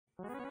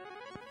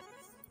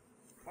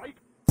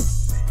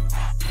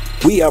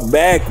We are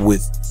back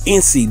with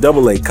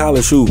NCAA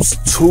College Hoops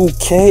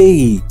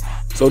 2K.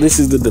 So this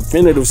is the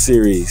definitive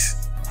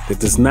series that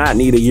does not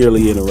need a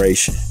yearly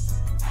iteration.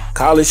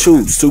 College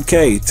Hoops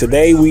 2K.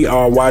 Today we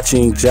are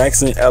watching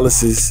Jackson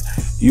Ellis's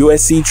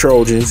USC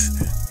Trojans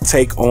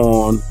take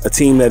on a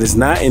team that is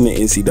not in the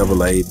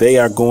NCAA. They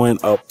are going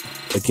up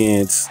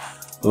against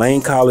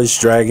Lane College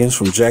Dragons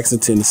from Jackson,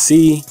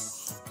 Tennessee.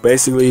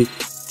 Basically,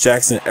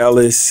 Jackson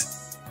Ellis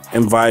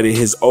invited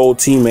his old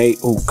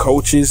teammate who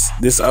coaches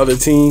this other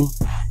team.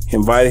 He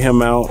invited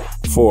him out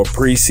for a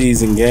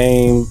preseason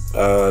game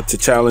to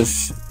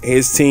challenge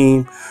his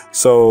team.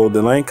 So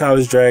the Lane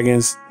College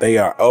Dragons, they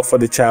are up for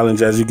the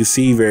challenge. As you can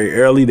see, very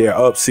early, they're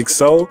up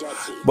 6-0.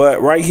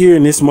 But right here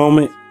in this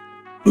moment,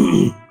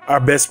 our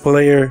best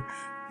player,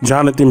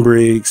 Jonathan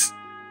Briggs,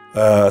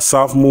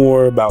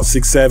 sophomore, about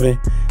 6'7",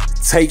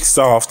 takes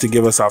off to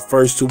give us our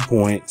first 2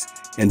 points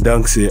and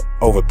dunks it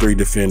over 3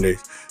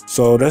 defenders.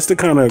 So that's the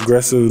kind of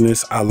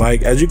aggressiveness I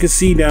like. As you can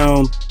see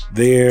down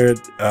there,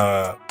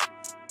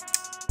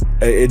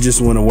 it just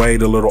went away,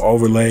 the little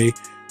overlay.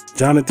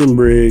 Jonathan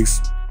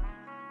Briggs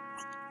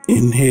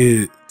in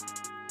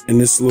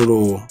this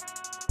little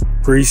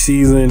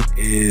preseason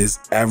is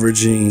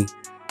averaging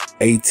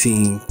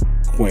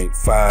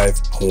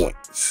 18.5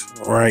 points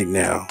right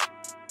now.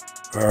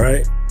 All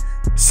right.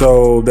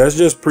 So that's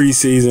just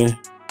preseason.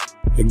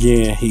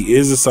 Again, he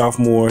is a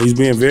sophomore. He's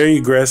being very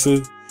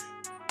aggressive,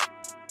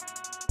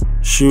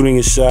 shooting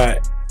a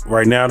shot.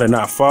 Right now, they're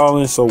not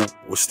falling, so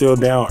we're still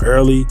down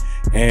early.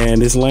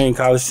 And this Lane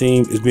College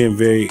team is being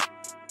very,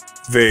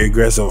 very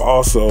aggressive.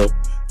 Also,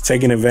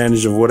 taking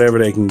advantage of whatever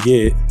they can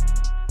get.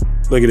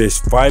 Look at this,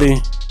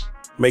 fighting,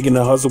 making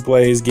the hustle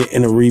plays,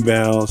 getting the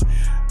rebounds.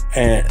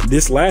 And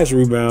this last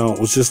rebound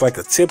was just like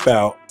a tip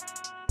out.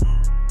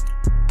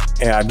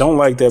 And I don't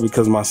like that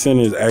because my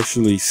center is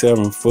actually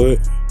 7 foot.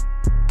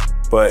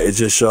 But it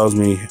just shows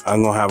me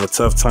I'm going to have a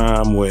tough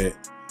time with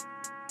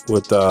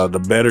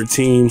the better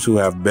teams who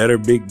have better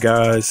big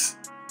guys.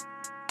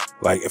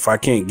 Like if I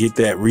can't get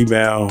that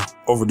rebound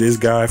over this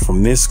guy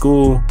from this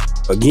school,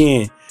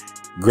 again,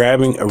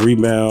 grabbing a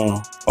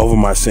rebound over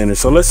my center.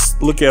 So let's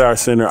look at our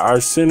center. Our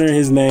center,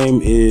 his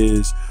name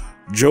is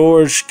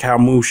George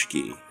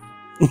Kalmushki.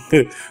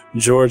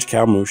 George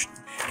Kalmushki.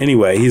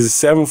 Anyway, he's a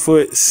 7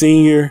 foot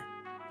senior,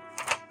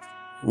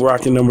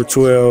 rocking number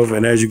 12.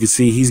 And as you can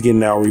see, he's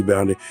getting out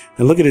rebounded.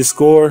 And look at his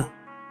score,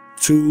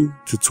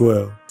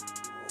 2-12.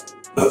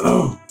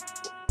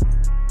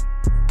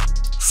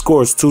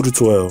 Scores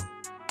 2-12.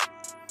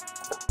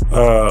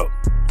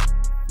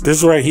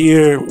 This right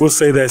here, we'll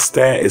say that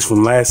stat is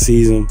from last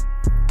season.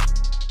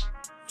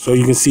 So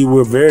you can see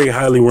we're very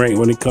highly ranked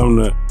when it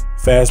comes to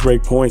fast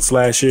break points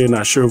last year.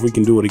 Not sure if we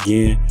can do it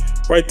again.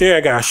 Right there,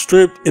 I got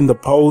stripped in the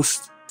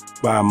post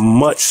by a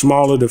much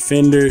smaller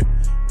defender.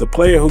 The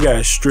player who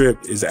got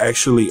stripped is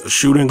actually a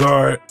shooting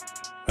guard.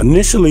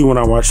 Initially, when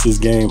I watched this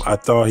game, I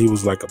thought he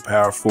was like a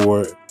power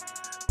forward.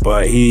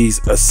 But he's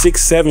a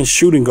 6'7"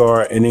 shooting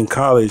guard, and in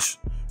college,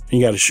 you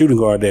got a shooting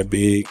guard that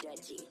big.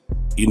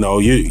 You know,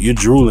 you're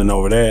drooling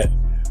over that.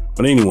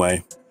 But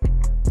anyway,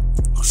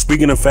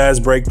 speaking of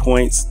fast break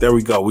points, there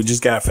we go. We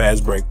just got a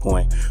fast break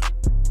point.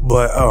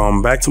 But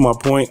back to my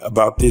point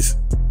about this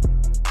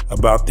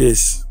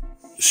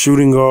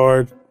shooting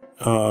guard,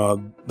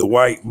 the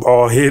white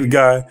bald head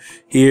guy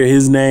here.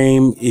 His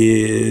name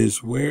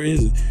is, where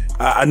is it?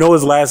 I know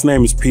his last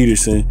name is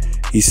Peterson.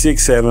 He's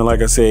 6'7",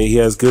 like I said, he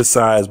has good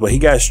size, but he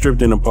got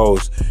stripped in the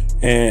post.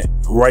 And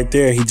right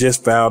there, he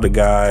just fouled a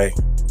guy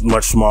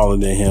much smaller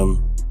than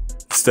him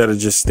instead of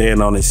just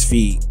staying on his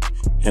feet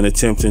and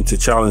attempting to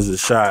challenge the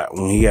shot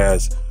when he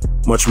has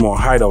much more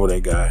height over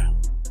that guy.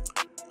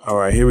 All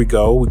right, here we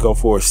go. We go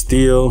for a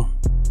steal.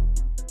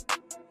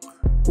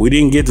 We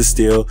didn't get the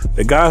steal.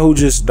 The guy who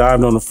just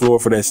dived on the floor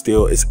for that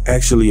steal is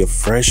actually a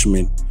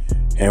freshman.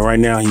 And right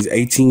now he's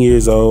 18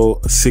 years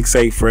old, a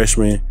 6'8"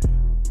 freshman,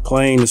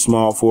 playing the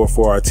small forward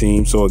for our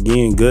team. So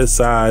again, good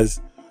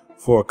size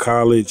for a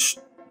college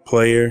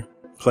player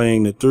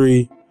playing the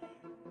 3.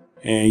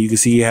 And you can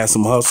see he has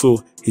some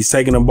hustle. He's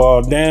taking the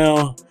ball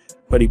down,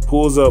 but he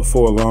pulls up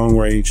for a long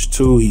range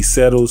 2. He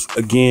settles.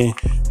 Again,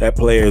 that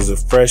player is a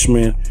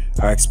freshman.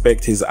 I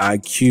expect his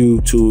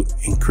IQ to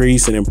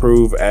increase and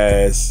improve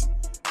as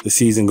the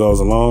season goes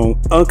along.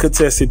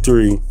 Uncontested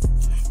 3.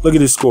 Look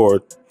at his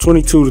score,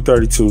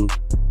 22-32.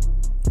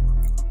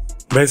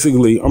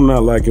 Basically, I'm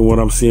not liking what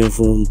I'm seeing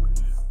from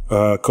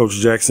Coach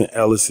Jackson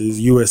Ellis's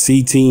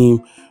USC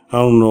team. I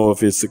don't know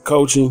if it's the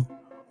coaching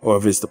or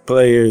if it's the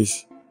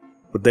players,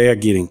 but they are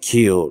getting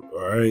killed,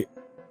 all right?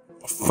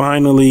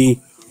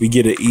 Finally, we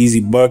get an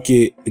easy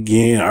bucket.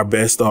 Again, our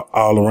best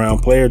all-around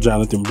player,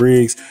 Jonathan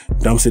Briggs,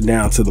 dumps it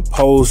down to the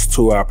post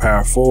to our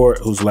power forward,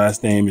 whose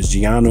last name is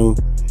Giannu.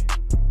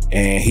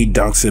 And he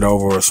dunks it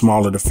over a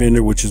smaller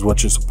defender, which is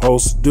what you're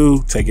supposed to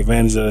do. Take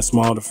advantage of that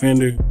small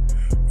defender.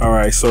 All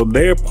right, so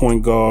their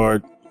point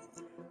guard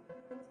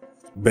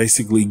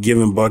basically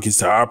giving buckets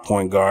to our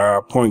point guard.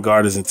 Our point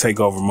guard is in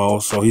takeover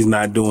mode, so he's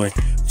not doing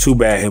too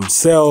bad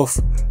himself.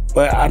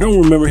 But I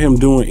don't remember him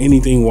doing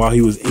anything while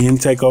he was in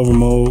takeover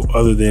mode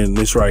other than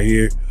this right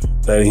here,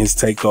 letting his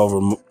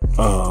takeover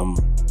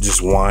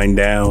just wind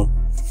down.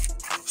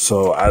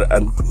 So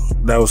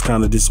that was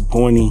kind of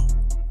disappointing.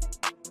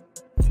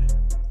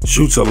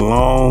 Shoots a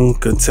long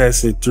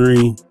contested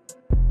three.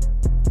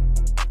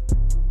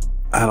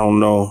 I don't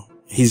know.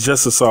 He's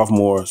just a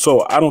sophomore.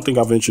 So I don't think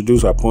I've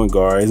introduced our point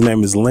guard. His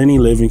name is Lenny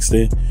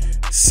Livingston,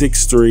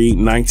 6'3",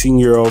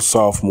 19-year-old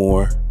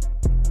sophomore.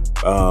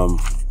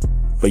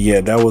 But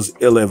yeah, that was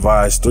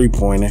ill-advised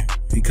three-pointer.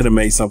 He could have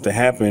made something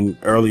happen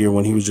earlier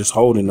when he was just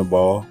holding the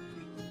ball.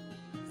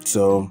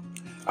 So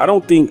I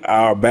don't think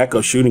our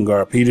backup shooting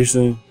guard,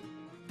 Peterson,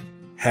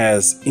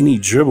 has any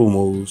dribble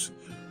moves.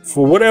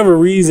 For whatever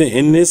reason,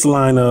 in this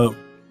lineup,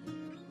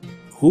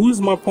 who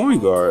is my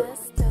point guard?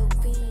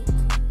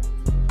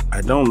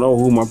 I don't know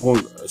who my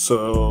point guard.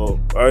 So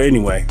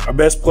anyway, our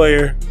best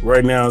player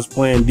right now is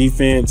playing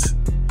defense.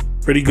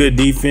 Pretty good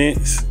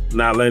defense.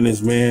 Not letting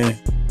this man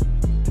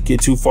get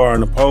too far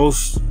in the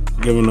post,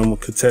 giving them a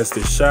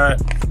contested shot.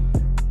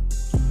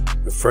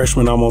 The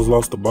freshman almost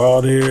lost the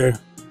ball there.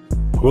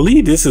 I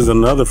believe this is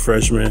another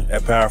freshman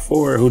at power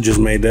forward who just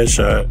made that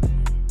shot.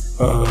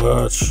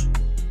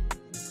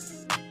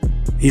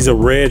 He's a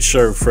red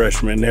shirt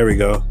freshman. There we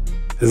go.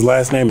 His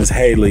last name is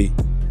Haley.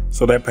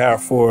 So that power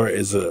forward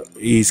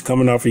he's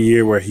coming off a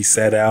year where he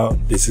sat out.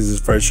 This is his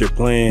first year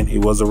playing. He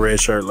was a red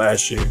shirt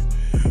last year.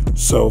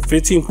 So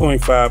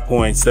 15.5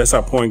 points. That's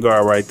our point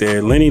guard right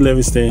there. Lenny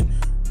Livingston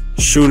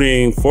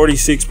shooting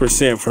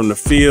 46% from the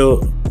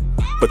field.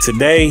 But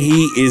today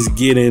he is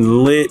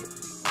getting lit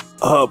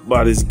up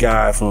by this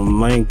guy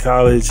from Lane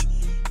College.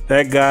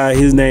 That guy,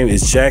 his name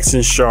is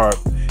Jackson Sharp.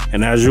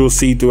 And as you'll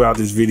see throughout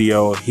this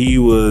video, he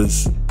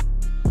was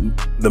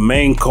the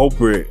main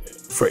culprit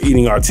for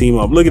eating our team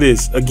up. Look at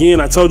this.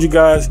 Again, I told you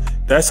guys,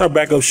 that's our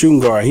backup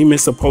shooting guard. He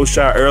missed a post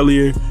shot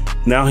earlier.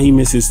 Now he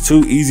misses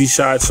 2 easy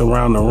shots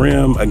around the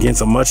rim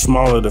against a much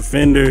smaller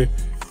defender.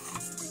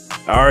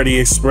 I already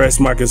expressed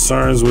my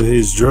concerns with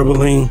his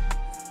dribbling.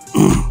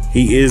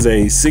 He is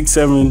a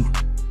 6'7".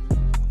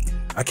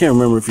 I can't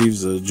remember if he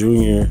was a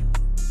junior,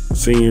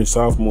 senior,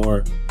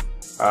 sophomore.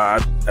 I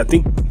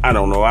think, I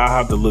don't know. I'll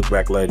have to look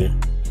back later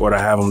what I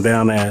have him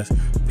down as.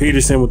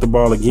 Peterson with the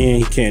ball again.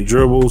 He can't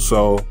dribble,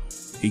 so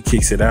he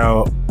kicks it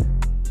out.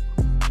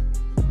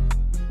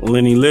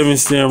 Lenny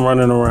Livingston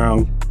running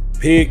around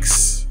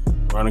picks,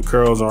 running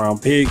curls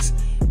around picks.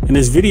 And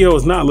this video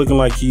is not looking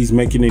like he's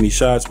making any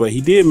shots, but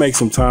he did make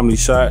some timely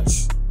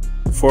shots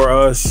for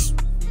us.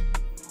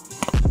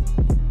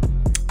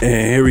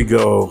 And here we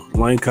go.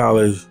 Lane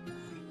College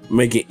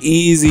making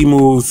easy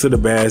moves to the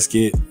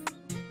basket.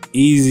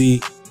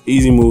 Easy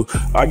move.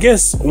 I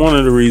guess one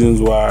of the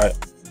reasons why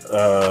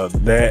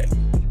that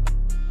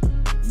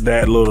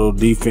little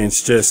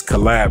defense just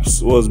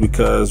collapsed was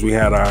because we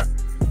had our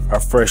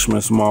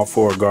freshman small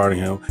forward guarding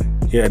him.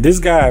 Yeah, this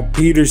guy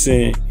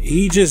Peterson,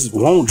 he just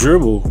won't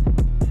dribble.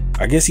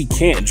 I guess he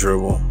can't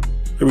dribble.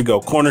 Here we go.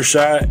 Corner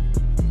shot.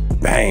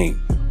 Bang.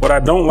 What I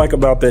don't like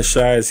about that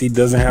shot is he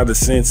doesn't have the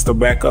sense to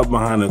back up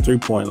behind the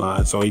 3-point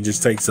line. So he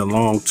just takes a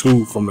long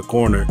 2 from the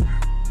corner.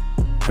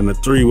 And the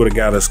 3 would have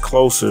got us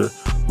closer.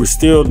 We're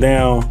still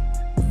down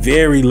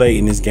very late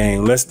in this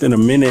game. Less than a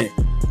minute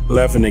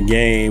left in the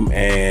game.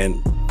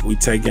 And we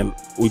took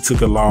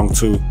a long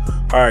 2.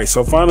 All right,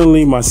 so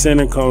finally my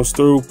center comes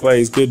through,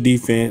 plays good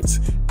defense,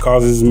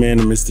 causes his man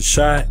to miss the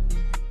shot.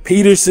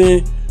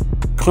 Peterson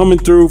coming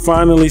through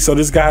finally. So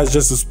this guy's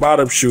just a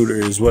spot-up shooter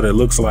is what it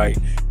looks like.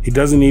 He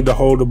doesn't need to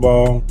hold the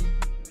ball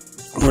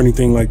or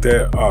anything like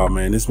that. Oh,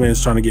 man, this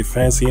man's trying to get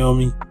fancy on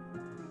me.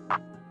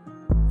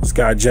 This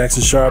guy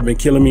Jackson Sharp been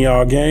killing me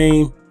all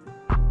game.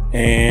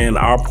 And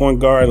our point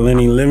guard,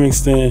 Lenny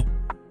Livingston,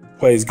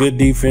 plays good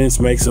defense,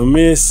 makes a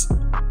miss.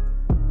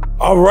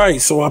 All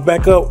right, so I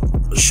back up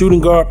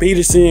shooting guard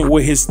Peterson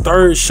with his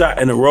 3rd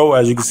shot in a row.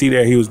 As you can see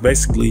there, he was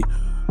basically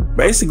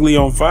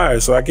on fire.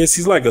 So I guess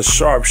he's like a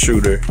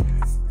sharpshooter,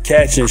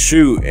 catch and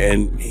shoot,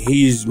 and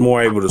he's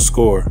more able to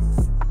score.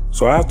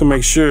 So I have to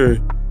make sure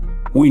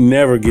we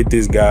never get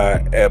this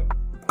guy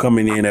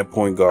coming in at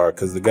point guard,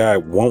 because the guy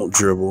won't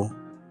dribble.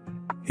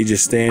 He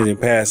just stands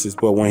and passes,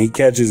 but when he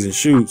catches and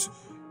shoots,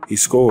 he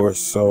scores.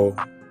 So,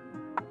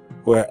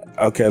 well,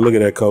 okay, look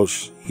at that,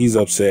 coach. He's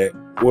upset.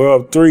 We're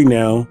up 3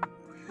 now.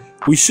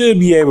 We should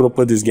be able to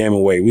put this game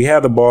away. We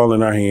have the ball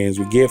in our hands.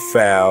 We get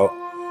fouled.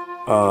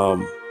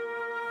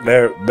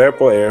 Their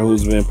player,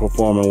 who's been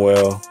performing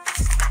well,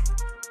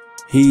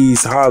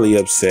 he's highly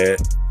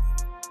upset.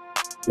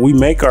 We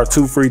make our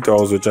 2 free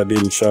throws, which I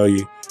didn't show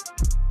you.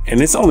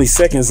 And it's only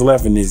seconds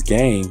left in this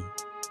game.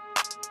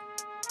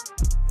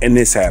 And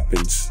this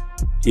happens.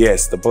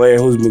 Yes, the player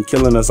who's been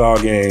killing us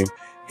all game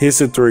hits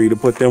a 3 to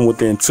put them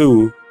within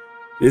 2.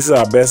 This is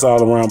our best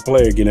all-around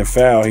player getting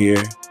fouled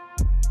here.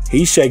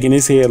 He's shaking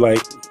his head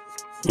like,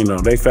 you know,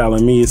 they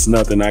fouling me. It's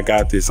nothing. I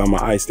got this. I'm going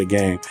to ice the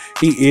game.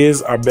 He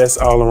is our best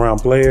all-around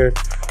player.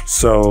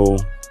 So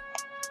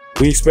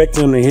we expect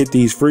him to hit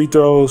these free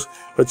throws.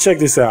 But check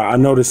this out. I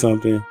noticed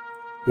something.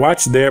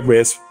 Watch their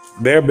best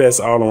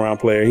all-around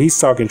player. He's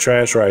talking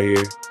trash right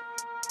here.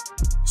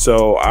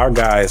 So our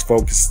guy is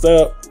focused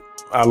up.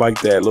 I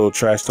like that little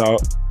trash talk.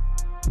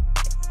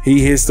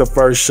 He hits the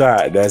first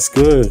shot. That's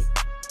good.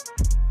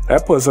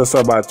 That puts us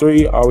up by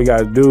 3. All we got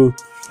to do,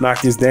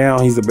 knock this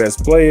down. He's the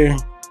best player.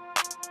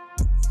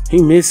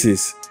 He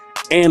misses.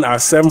 And our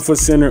 7-foot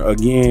center,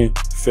 again,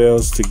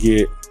 fails to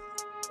get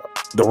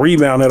the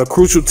rebound at a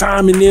crucial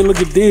time. And then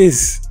look at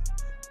this.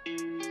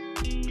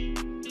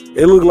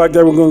 It looked like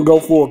they were going to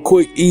go for a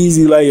quick,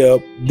 easy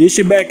layup. Dish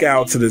it back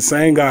out to the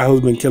same guy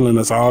who's been killing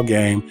us all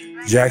game,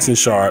 Jackson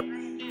Sharp.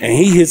 And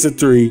he hits a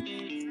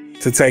 3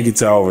 to take it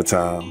to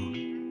overtime.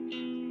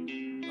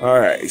 All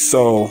right,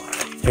 so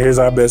here's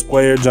our best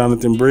player,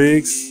 Jonathan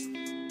Briggs,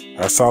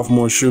 our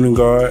sophomore shooting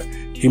guard.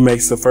 He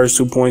makes the first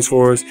 2 points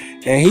for us.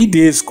 And he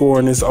did score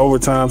in this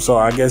overtime, so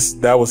I guess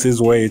that was his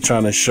way of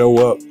trying to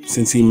show up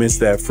since he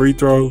missed that free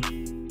throw.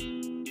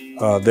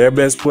 Their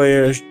best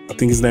player, I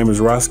think his name is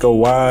Roscoe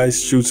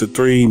Wise, shoots a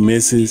 3,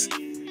 misses.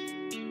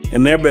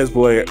 And their best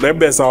player, their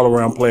best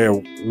all-around player,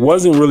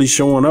 wasn't really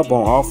showing up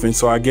on offense,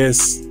 so I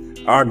guess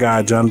our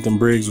guy, Jonathan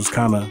Briggs, was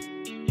kind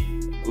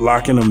of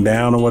locking them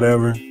down or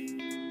whatever.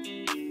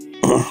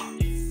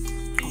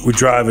 We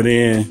drive it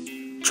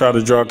in, try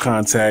to draw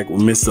contact,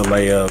 we miss the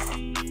layup.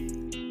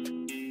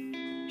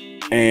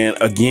 And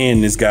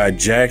again, this guy,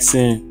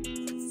 Jackson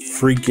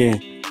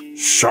freaking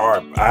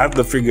Sharp. I have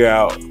to figure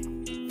out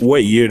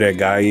what year that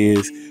guy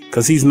is,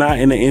 because he's not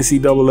in the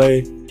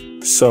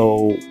NCAA.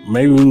 So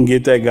maybe we can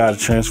get that guy to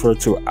transfer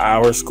to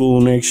our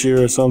school next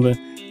year or something.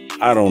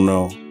 I don't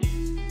know.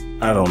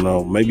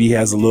 Maybe he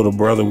has a little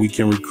brother we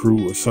can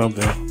recruit or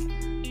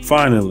something.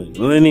 Finally,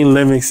 Lenny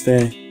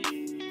Livingston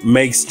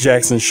makes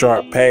Jackson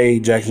Sharp pay.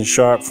 Jackson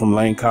Sharp from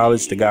Lane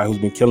College, the guy who's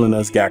been killing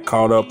us, got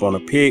caught up on a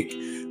pick.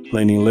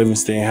 Lenny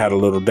Livingston had a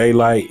little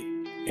daylight,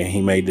 and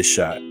he made the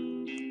shot.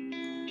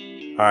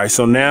 All right,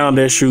 so now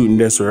they're shooting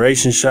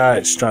desperation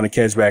shots, trying to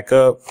catch back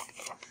up.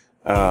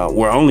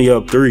 We're only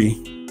up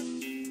 3.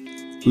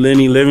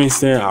 Lenny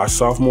Livingston, our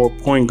sophomore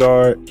point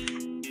guard,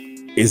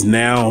 is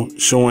now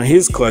showing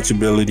his clutch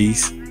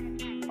abilities,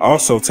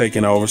 also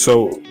taking over.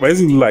 So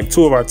basically, like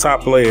 2 of our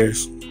top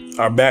players,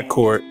 our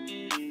backcourt,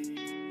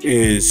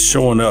 is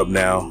showing up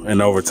now in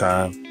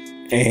overtime.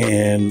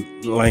 And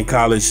Lane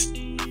College,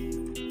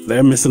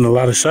 they're missing a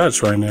lot of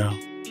shots right now.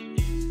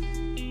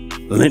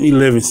 Lenny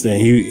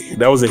Livingston,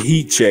 that was a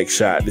heat check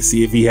shot to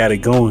see if he had it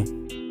going.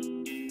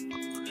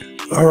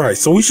 All right,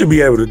 so we should be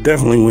able to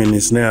definitely win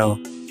this now.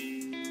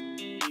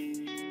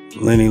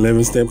 Lenny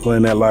Livingston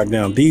playing that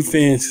lockdown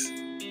defense.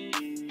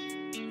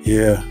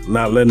 Yeah,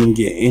 not letting them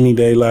get any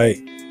daylight.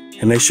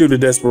 And they shoot a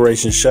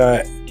desperation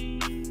shot.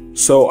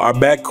 So our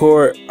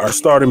backcourt, our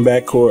starting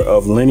backcourt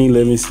of Lenny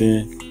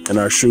Livingston and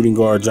our shooting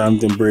guard,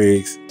 Jonathan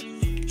Briggs,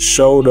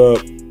 showed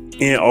up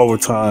in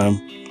overtime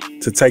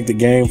to take the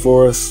game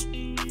for us.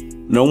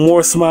 No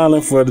more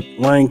smiling for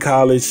Lane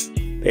College.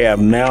 They have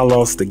now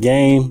lost the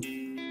game.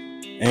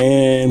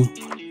 And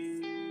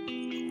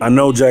I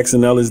know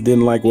Jackson Ellis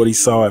didn't like what he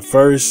saw at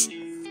first,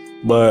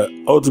 but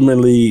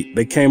ultimately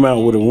they came out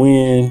with a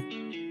win.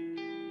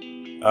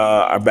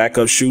 Our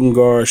backup shooting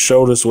guard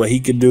showed us what he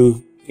could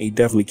do. He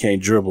definitely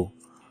can't dribble,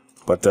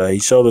 but he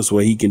showed us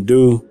what he can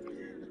do.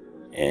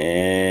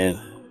 And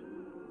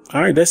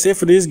all right, that's it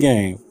for this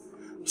game.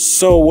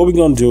 So what we're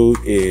going to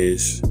do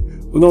is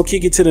we're going to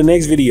kick it to the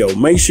next video.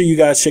 Make sure you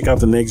guys check out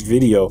the next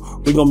video.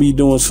 We're going to be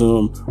doing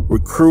some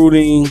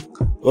recruiting,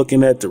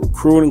 looking at the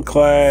recruiting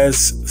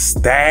class,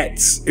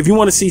 stats. If you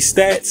want to see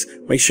stats,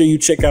 make sure you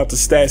check out the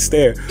stats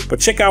there. But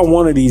check out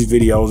one of these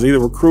videos, either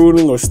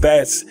recruiting or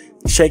stats.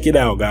 Check it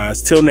out,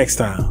 guys. Till next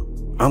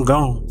time, I'm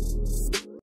gone.